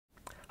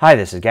Hi,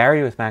 this is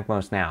Gary with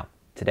MacMost Now.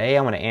 Today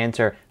I'm going to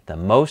answer the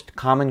most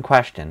common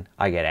question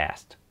I get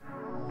asked.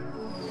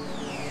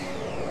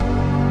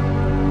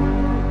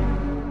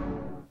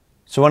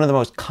 So one of the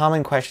most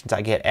common questions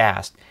I get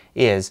asked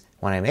is,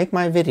 when I make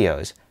my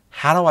videos,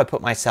 how do I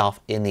put myself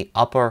in the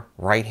upper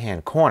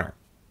right-hand corner,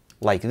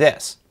 like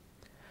this?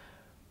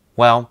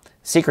 Well, the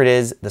secret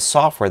is the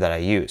software that I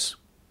use.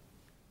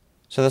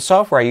 So the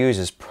software I use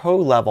is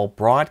pro-level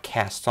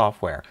broadcast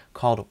software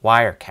called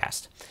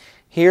Wirecast.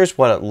 Here's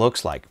what it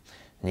looks like.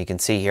 And you can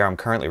see here I'm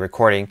currently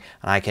recording,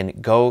 and I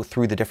can go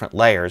through the different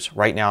layers.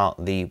 Right now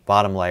the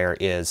bottom layer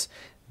is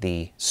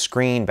the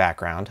screen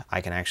background.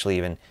 I can actually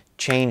even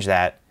change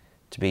that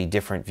to be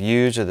different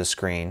views of the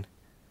screen.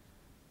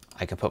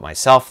 I could put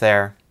myself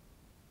there,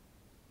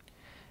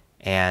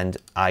 and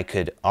I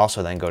could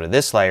also then go to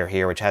this layer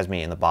here, which has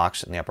me in the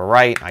box in the upper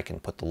right. I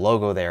can put the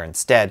logo there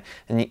instead,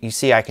 and you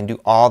see I can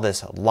do all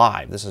this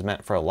live. This is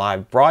meant for a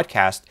live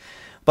broadcast,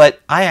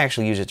 but I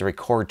actually use it to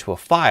record to a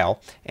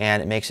file,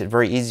 and it makes it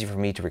very easy for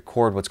me to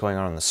record what's going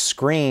on the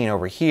screen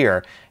over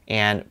here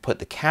and put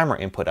the camera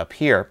input up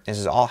here. This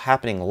is all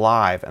happening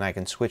live, and I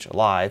can switch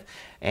live,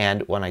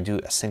 and when I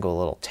do a single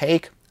little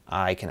take,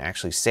 I can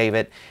actually save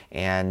it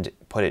and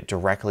put it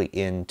directly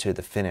into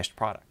the finished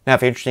product. Now,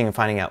 if you're interested in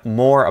finding out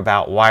more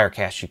about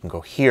Wirecast, you can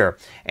go here,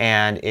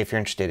 and if you're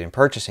interested in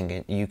purchasing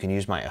it, you can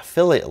use my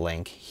affiliate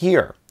link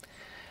here.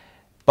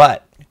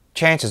 But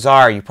chances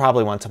are you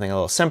probably want something a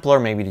little simpler,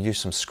 maybe to do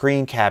some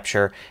screen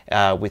capture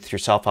with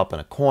yourself up in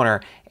a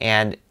corner,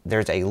 and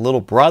there's a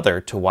little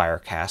brother to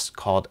Wirecast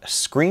called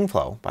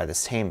Screenflow by the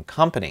same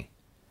company.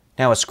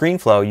 Now with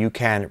Screenflow, you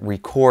can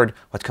record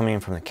what's coming in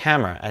from the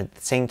camera. At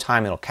the same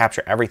time, it'll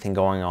capture everything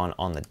going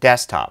on the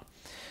desktop.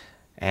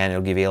 And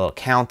it'll give you a little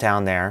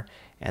countdown there,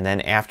 and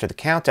then after the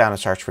countdown it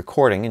starts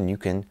recording, and you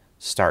can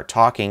start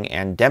talking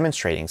and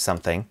demonstrating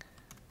something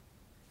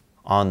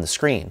on the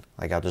screen.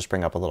 Like, I'll just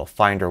bring up a little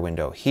Finder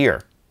window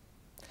here.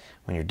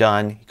 When you're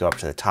done, you go up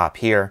to the top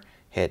here,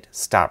 hit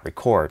Stop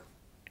Record.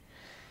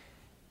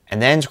 And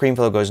then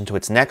Screenflow goes into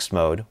its next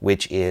mode,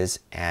 which is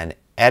an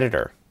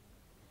editor.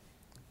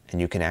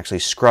 And you can actually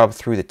scrub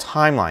through the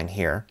timeline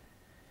here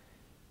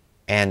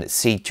and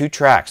see two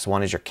tracks.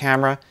 One is your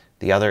camera,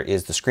 the other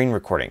is the screen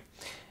recording.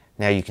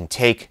 Now you can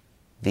take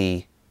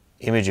the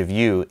image of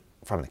you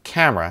from the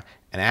camera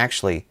and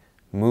actually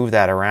move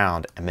that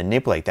around and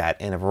manipulate that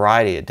in a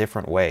variety of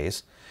different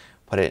ways.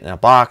 Put it in a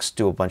box,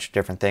 do a bunch of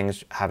different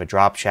things, have a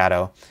drop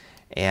shadow,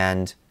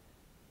 and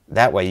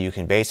that way you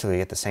can basically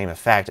get the same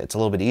effect. It's a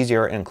little bit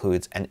easier. It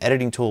includes an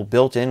editing tool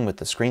built in with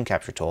the screen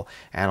capture tool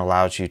and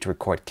allows you to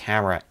record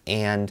camera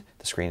and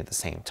the screen at the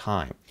same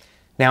time.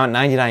 Now at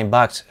 99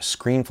 bucks,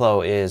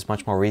 Screenflow is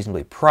much more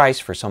reasonably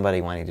priced for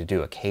somebody wanting to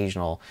do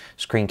occasional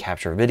screen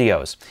capture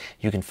videos.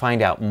 You can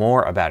find out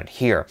more about it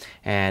here,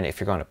 and if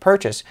you're going to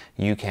purchase,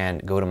 you can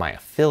go to my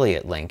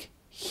affiliate link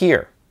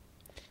here.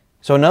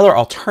 So another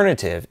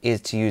alternative is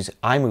to use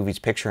iMovie's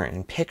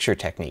picture-in-picture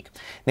technique.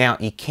 Now,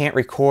 you can't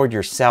record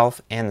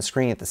yourself and the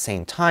screen at the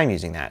same time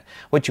using that.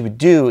 What you would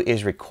do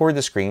is record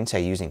the screen,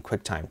 say using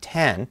QuickTime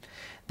 10,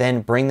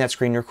 then bring that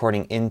screen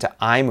recording into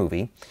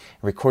iMovie,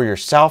 record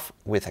yourself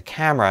with a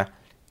camera,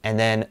 and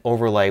then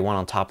overlay one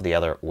on top of the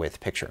other with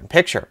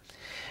picture-in-picture.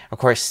 Of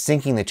course,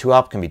 syncing the two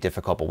up can be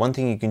difficult, but one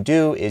thing you can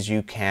do is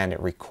you can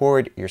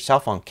record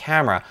yourself on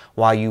camera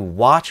while you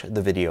watch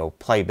the video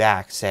play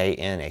back, say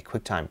in a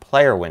QuickTime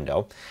Player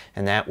window,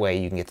 and that way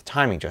you can get the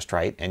timing just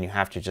right, and you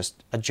have to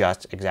just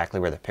adjust exactly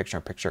where the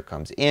picture-in-picture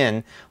comes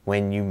in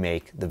when you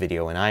make the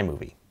video in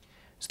iMovie.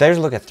 So there's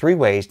a look at 3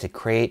 ways to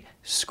create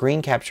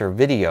screen capture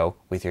video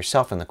with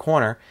yourself in the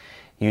corner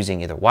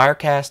using either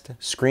Wirecast,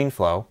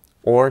 Screenflow,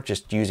 or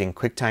just using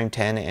QuickTime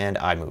 10 and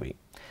iMovie.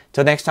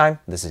 Till next time,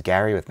 this is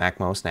Gary with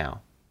MacMost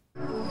Now.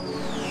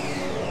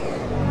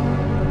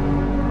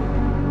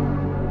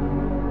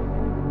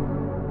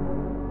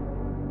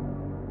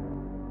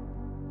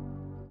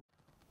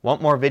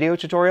 Want more video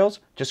tutorials?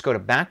 Just go to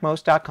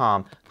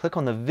MacMost.com, click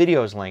on the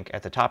videos link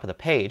at the top of the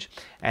page,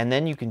 and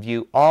then you can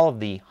view all of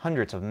the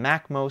hundreds of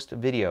MacMost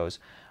videos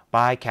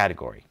by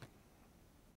category.